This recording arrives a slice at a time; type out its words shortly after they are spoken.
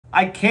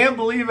I can't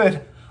believe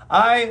it.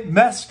 I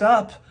messed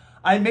up.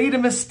 I made a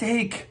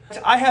mistake.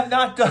 I have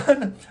not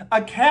done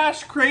a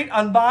cache crate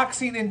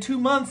unboxing in 2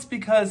 months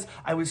because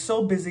I was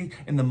so busy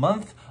in the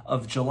month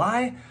of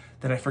July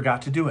that I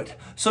forgot to do it.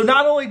 So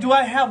not only do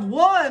I have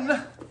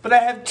one, but I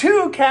have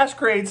 2 cache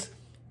crates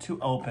to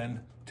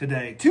open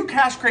today. 2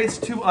 cache crates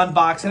to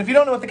unbox. And if you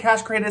don't know what the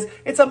cache crate is,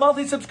 it's a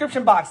monthly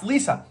subscription box.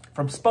 Lisa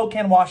from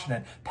Spokane,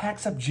 Washington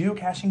packs up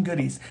geocaching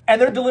goodies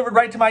and they're delivered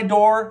right to my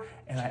door,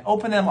 and I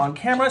open them on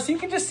camera so you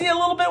can just see a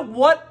little bit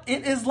what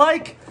it is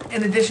like.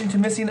 In addition to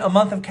missing a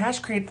month of cache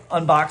crate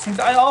unboxings,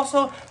 I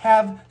also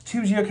have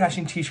 2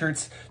 geocaching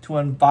t-shirts to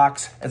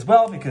unbox as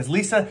well because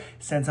Lisa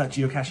sends out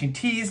geocaching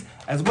tees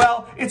as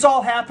well. It's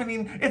all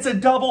happening. It's a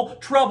double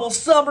trouble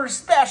summer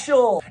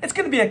special. It's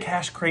gonna be a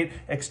cache crate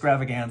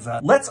extravaganza.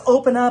 Let's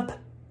open up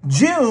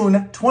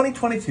June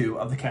 2022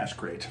 of the cache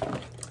crate.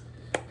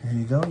 Here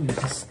you go.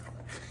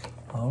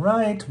 All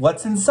right,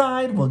 what's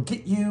inside will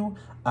get you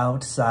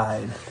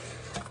outside.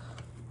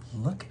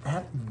 Look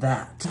at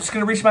that. I'm just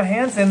gonna reach my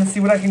hands in and see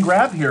what I can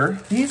grab here.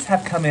 These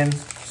have come in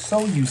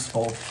so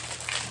useful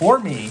for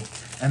me,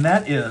 and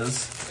that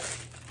is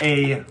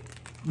a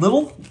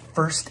little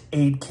first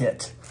aid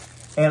kit.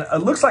 And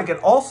it looks like it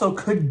also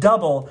could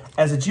double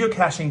as a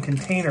geocaching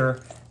container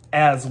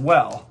as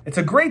well. It's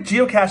a great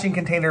geocaching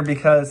container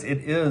because it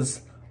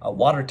is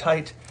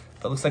watertight.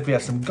 It looks like we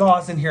have some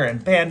gauze in here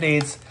and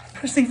Band-Aids.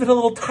 There's even a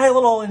little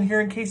Tylenol in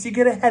here in case you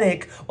get a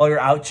headache while you're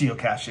out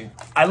geocaching.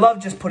 I love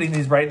just putting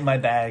these right in my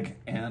bag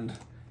and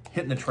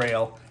hitting the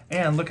trail.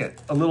 And look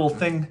at a little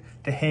thing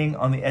to hang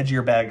on the edge of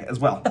your bag as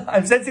well.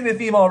 I'm sensing the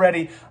theme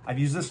already. I've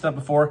used this stuff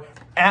before.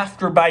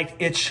 Afterbite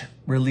Itch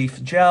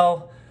Relief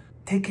Gel.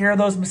 Take care of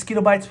those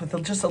mosquito bites with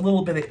just a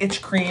little bit of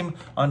itch cream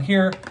on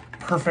here.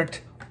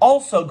 Perfect.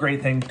 Also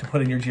great thing to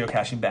put in your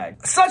geocaching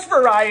bag. Such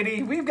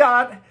variety. We've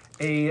got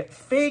a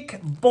fake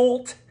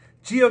bolt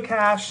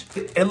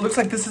geocache. It looks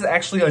like this is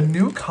actually a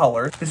new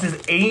color. This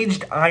is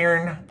aged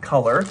iron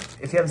color.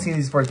 If you haven't seen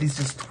these before, these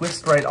just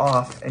twist right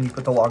off and you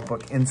put the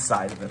logbook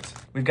inside of it.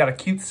 We've got a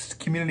cute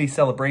community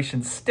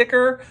celebration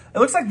sticker. It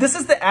looks like this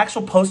is the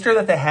actual poster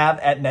that they have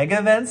at mega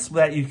events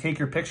that you take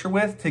your picture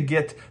with to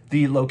get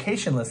the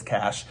locationless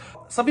cache.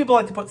 Some people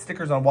like to put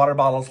stickers on water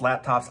bottles,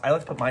 laptops. I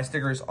like to put my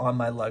stickers on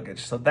my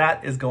luggage. So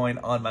that is going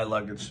on my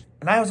luggage.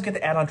 And I always get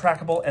the add-on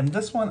trackable. And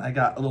this one, I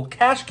got a little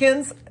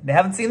cashkins. I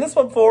haven't seen this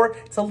one before.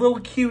 It's a little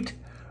cute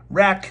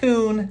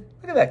raccoon.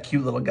 Look at that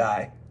cute little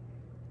guy.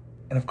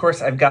 And of course,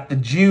 I've got the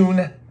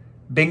June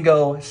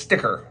bingo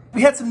sticker.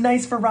 We had some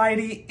nice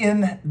variety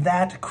in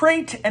that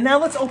crate. And now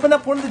let's open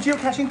up one of the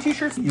geocaching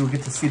t-shirts. You'll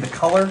get to see the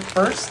color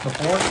first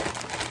before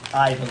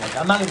I even look.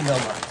 I'm not even gonna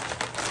look.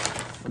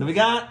 What do we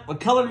got? What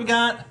color do we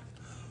got?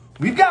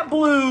 We've got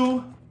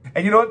blue.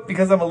 And you know what?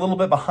 Because I'm a little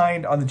bit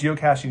behind on the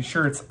geocaching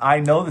shirts, I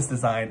know this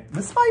design.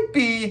 This might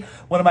be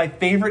one of my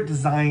favorite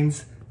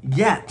designs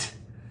yet.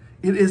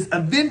 It is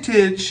a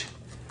vintage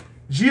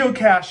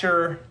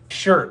geocacher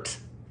shirt.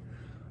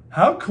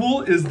 How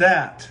cool is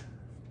that?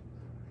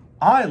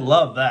 I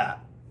love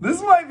that.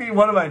 This might be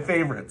one of my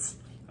favorites.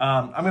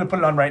 I'm gonna put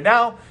it on right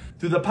now.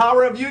 Through the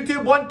power of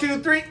YouTube, 1,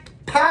 2, 3,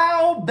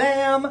 pow,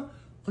 bam.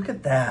 Look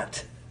at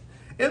that.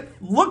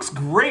 It looks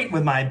great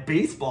with my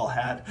baseball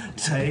hat.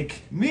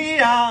 Take me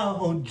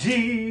out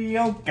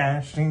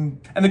geocaching.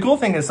 And the cool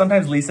thing is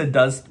sometimes Lisa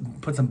does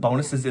put some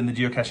bonuses in the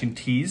geocaching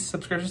tees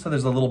subscription. So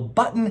there's a little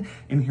button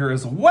in here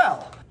as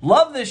well.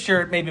 Love this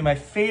shirt. Maybe my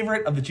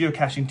favorite of the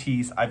geocaching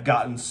tees I've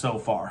gotten so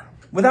far.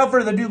 Without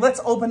further ado,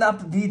 let's open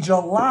up the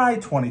July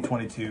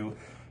 2022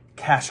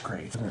 cache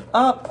crate.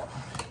 Up.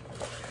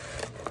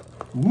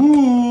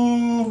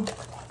 Ooh.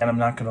 And I'm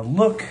not gonna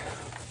look.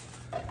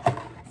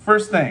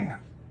 First thing.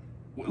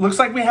 Looks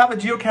like we have a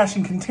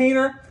geocaching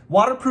container,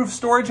 waterproof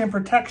storage and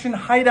protection,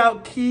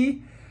 hideout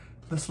key.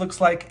 This looks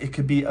like it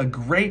could be a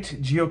great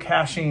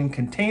geocaching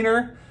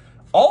container.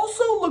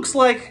 Also looks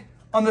like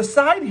on the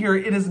side here,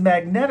 it is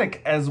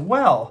magnetic as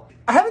well.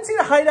 I haven't seen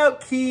a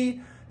hideout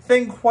key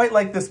thing quite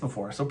like this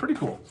before, so pretty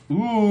cool.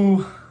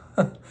 Ooh,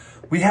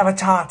 we have a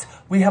tot.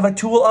 We have a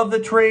tool of the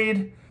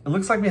trade. It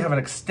looks like we have an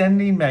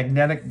extending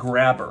magnetic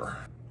grabber.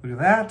 Look at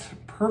that,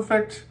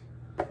 perfect.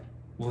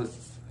 Will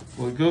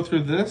it go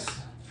through this?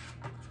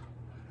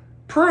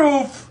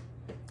 Proof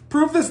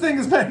this thing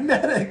is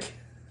magnetic.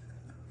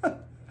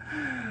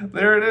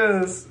 There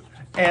it is.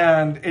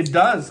 And it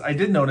does, I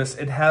did notice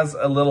it has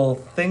a little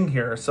thing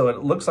here. So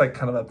it looks like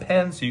kind of a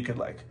pen. So you could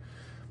like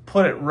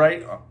put it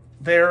right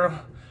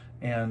there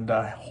and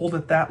hold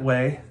it that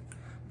way.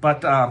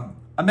 But a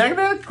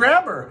magnetic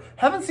grabber.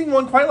 Haven't seen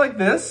one quite like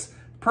this.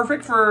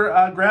 Perfect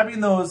for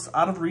grabbing those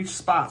out of reach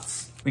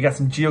spots. We got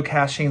some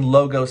geocaching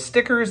logo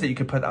stickers that you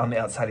could put on the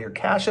outside of your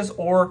caches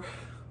or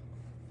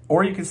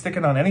you can stick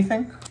it on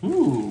anything.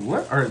 Ooh,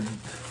 what are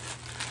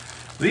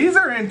these?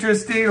 Are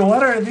interesting.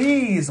 What are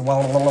these?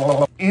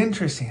 Well,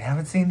 interesting.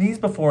 Haven't seen these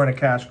before in a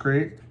cache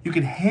crate. You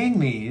can hang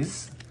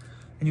these,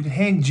 and you can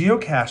hang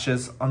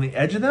geocaches on the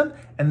edge of them,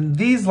 and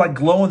these like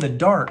glow in the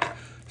dark.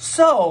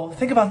 So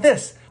think about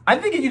this.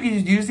 I'm thinking you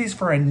could use these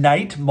for a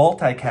night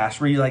multicache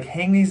where you like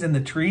hang these in the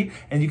tree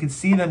and you can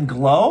see them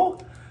glow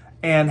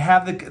and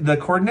have the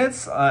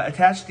coordinates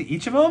attached to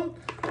each of them.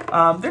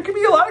 There could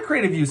be a lot of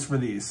creative use for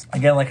these.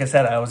 Again, like I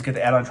said, I always get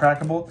the add-on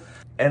trackable.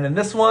 And then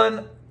this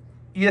one,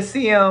 you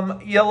see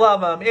them, you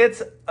love them.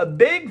 It's a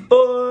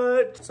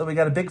Bigfoot. So we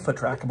got a Bigfoot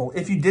trackable.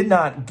 If you did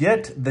not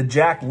get the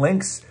Jack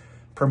Links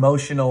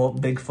promotional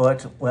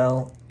Bigfoot,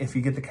 well, if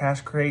you get the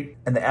cache crate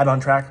and the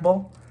add-on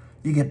trackable,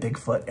 you get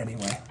Bigfoot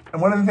anyway.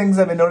 And one of the things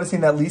I've been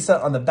noticing that Lisa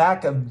on the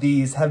back of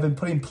these have been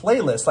putting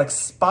playlists, like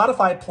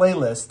Spotify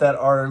playlists that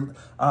are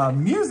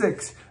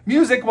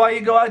music while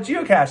you go out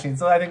geocaching.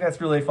 So I think that's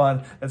really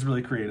fun. That's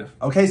really creative.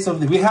 Okay, so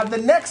we have the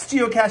next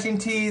geocaching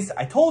tease.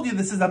 I told you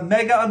this is a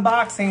mega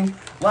unboxing.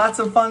 Lots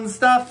of fun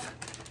stuff.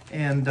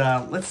 And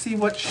let's see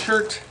what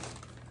shirt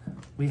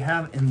we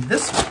have in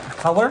this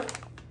color.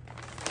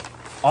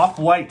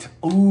 Off-white.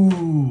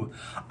 Ooh.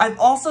 I've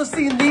also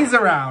seen these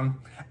around.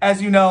 As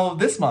you know,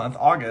 this month,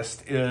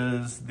 August,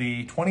 is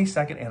the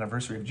 22nd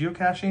anniversary of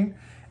geocaching.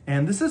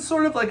 And this is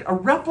sort of like a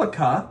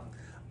replica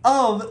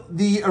of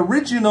the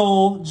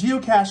original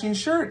geocaching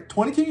shirt.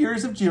 22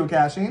 years of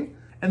geocaching.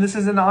 And this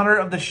is in honor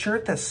of the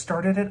shirt that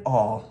started it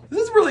all.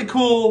 This is really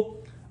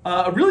cool,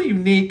 a really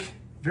unique,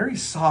 very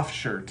soft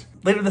shirt.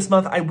 Later this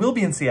month, I will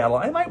be in Seattle.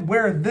 I might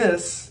wear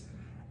this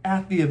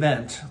at the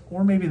event,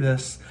 or maybe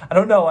this. I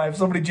don't know, I have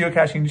so many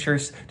geocaching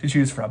shirts to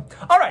choose from.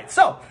 All right,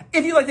 so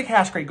if you like the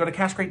Cache Crate, go to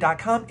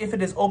cachecrate.com. If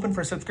it is open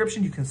for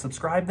subscription, you can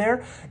subscribe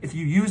there. If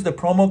you use the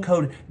promo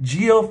code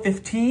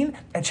GEO15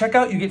 at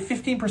checkout, you get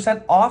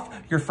 15%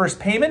 off your first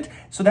payment.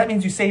 So that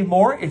means you save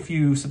more if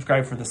you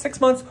subscribe for the 6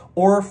 months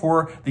or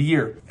for the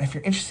year. And if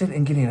you're interested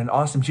in getting an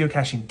awesome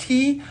geocaching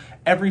tee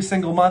every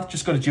single month,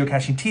 just go to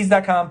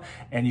geocachingtees.com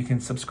and you can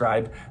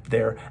subscribe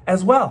there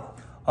as well.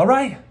 All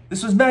right,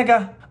 this was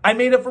mega. I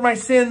made up for my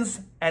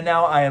sins, and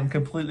now I am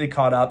completely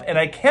caught up, and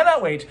I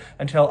cannot wait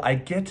until I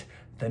get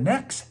the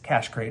next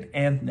Cache Crate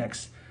and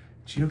next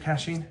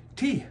geocaching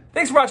tee.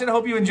 Thanks for watching. I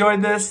hope you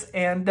enjoyed this,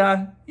 and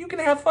you can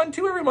have fun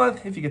too every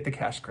month if you get the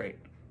Cache Crate.